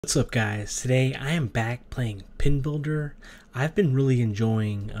What's up guys, today I am back playing PinBuilder. I've been really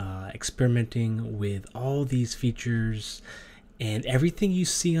enjoying experimenting with all these features, and everything you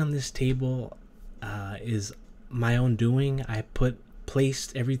see on this table is my own doing. I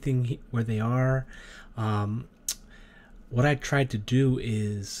placed everything where they are. What I tried to do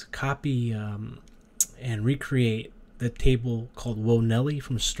is copy and recreate the table called Whoa Nelly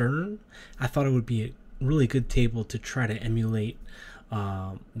from Stern. I thought it would be a really good table to try to emulate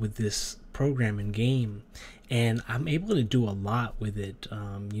with this program and game, and I'm able to do a lot with it.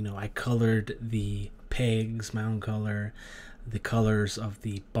 I colored the pegs my own color, the colors of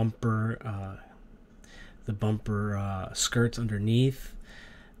the bumper skirts underneath,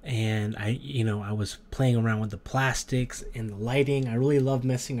 and I was playing around with the plastics and the lighting. I really love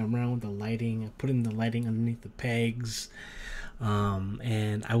messing around with the lighting, putting the lighting underneath the pegs.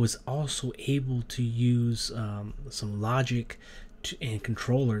 And I was also able to use some logic and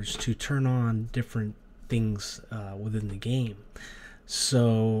controllers to turn on different things within the game.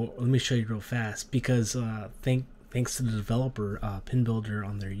 So let me show you real fast, because thanks to the developer PinBuilder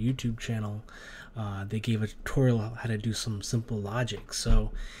on their YouTube channel, they gave a tutorial on how to do some simple logic. So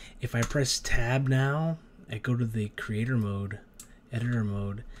if I press tab now, I go to the creator mode, editor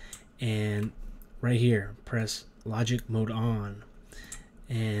mode, and right here press logic mode on,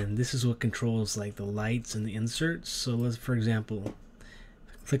 and this is what controls like the lights and the inserts. So let's, for example,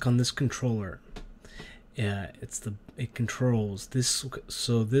 click on this controller. It controls this.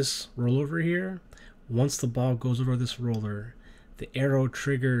 So this rollover here, once the ball goes over this roller, the arrow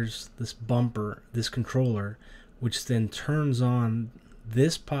triggers this bumper, this controller, which then turns on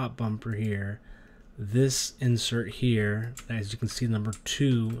this pop bumper here, this insert here, as you can see, number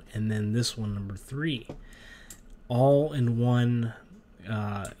 2, and then this one, number 3, all in one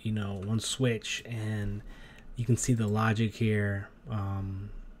one switch. And you can see the logic here.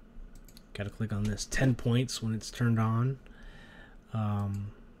 Gotta click on this, 10 points when it's turned on.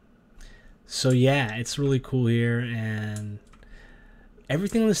 So yeah, it's really cool here, and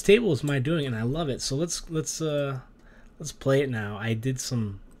everything on this table is my doing, and I love it. So let's play it now. I did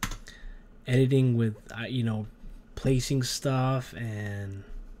some editing with placing stuff, and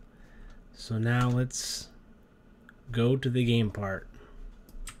so now let's go to the game part.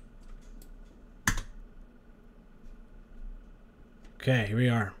 Okay, here we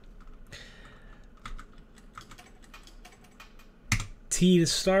are. T to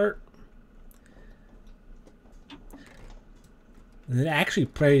start. And it actually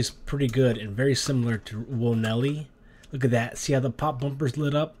plays pretty good and very similar to Whoa Nelly. Look at that. See how the pop bumpers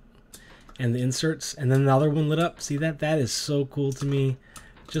lit up and the inserts, and then the other one lit up? See that? That is so cool to me.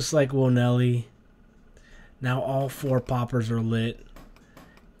 Just like Whoa Nelly. Now all 4 poppers are lit,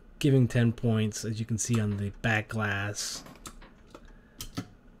 giving 10 points, as you can see on the back glass.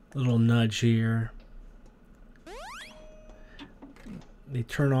 Little nudge here. They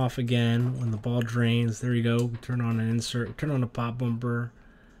turn off again when the ball drains. There you go. Turn on an insert. Turn on a pop bumper.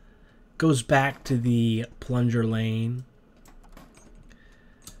 Goes back to the plunger lane.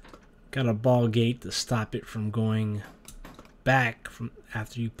 Got a ball gate to stop it from going back from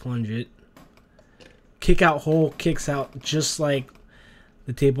after you plunge it. Kick out hole kicks out just like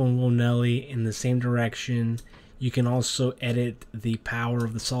the table in Whoa Nelly, in the same direction. You can also edit the power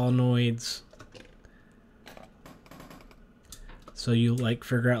of the solenoids. So you like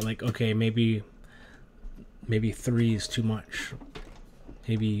figure out like, okay, maybe 3 is too much.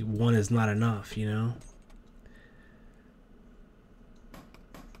 Maybe 1 is not enough,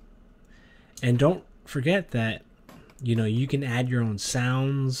 And don't forget that, you can add your own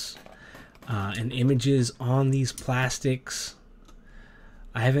sounds and images on these plastics.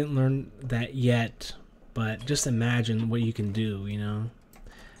 I haven't learned that yet, but just imagine what you can do,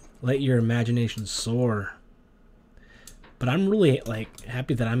 Let your imagination soar. But I'm really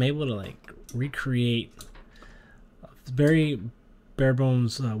happy that I'm able to recreate a very bare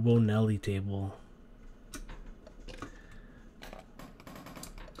bones Whoa Nelly table.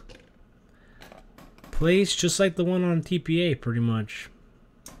 Plays just like the one on TPA, pretty much.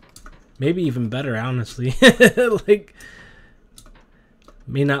 Maybe even better, honestly.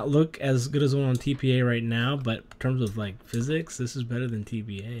 May not look as good as the one on TPA right now, but in terms of physics, this is better than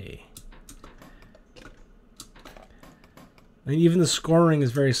TPA. And even the scoring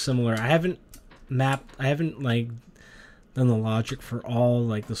is very similar. I haven't done the logic for all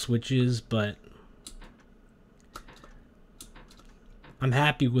the switches, but I'm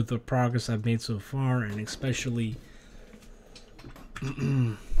happy with the progress I've made so far, and especially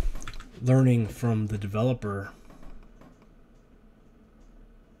learning from the developer.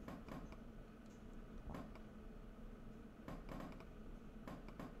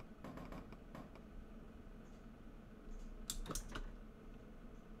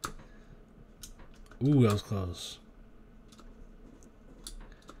 Ooh, that was close.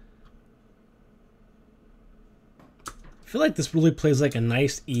 I feel like this really plays like a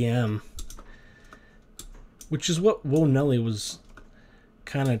nice EM, which is what Will Nelly was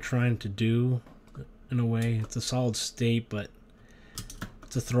kind of trying to do in a way. It's a solid state, but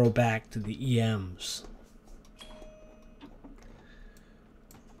it's a throwback to the EMs.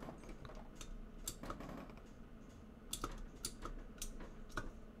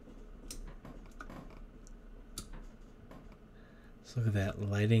 So look at that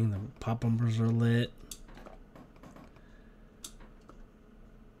lighting. The pop bumpers are lit.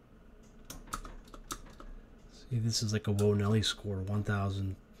 See, this is like a Will Nelly score,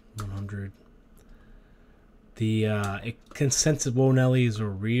 1,100. The consensus Will Nelly is a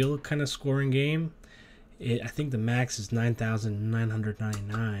real kind of scoring game. I think the max is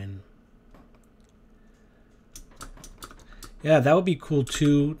 9,999. Yeah, that would be cool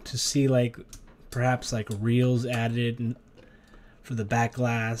too, to see like perhaps like reels added for the back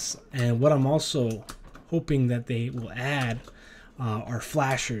glass. And what I'm also hoping that they will add are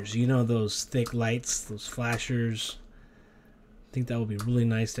flashers. You know, those thick lights, those flashers. I think that would be really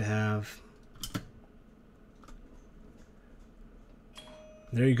nice to have.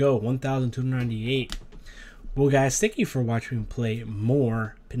 There you go, 1,298. Well, guys, thank you for watching me play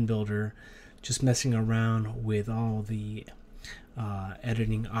more PinBuilder. Just messing around with all the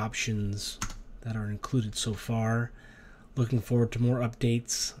editing options that are included so far. Looking forward to more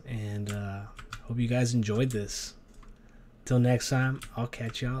updates, and hope you guys enjoyed this. Till next time, I'll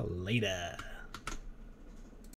catch y'all later.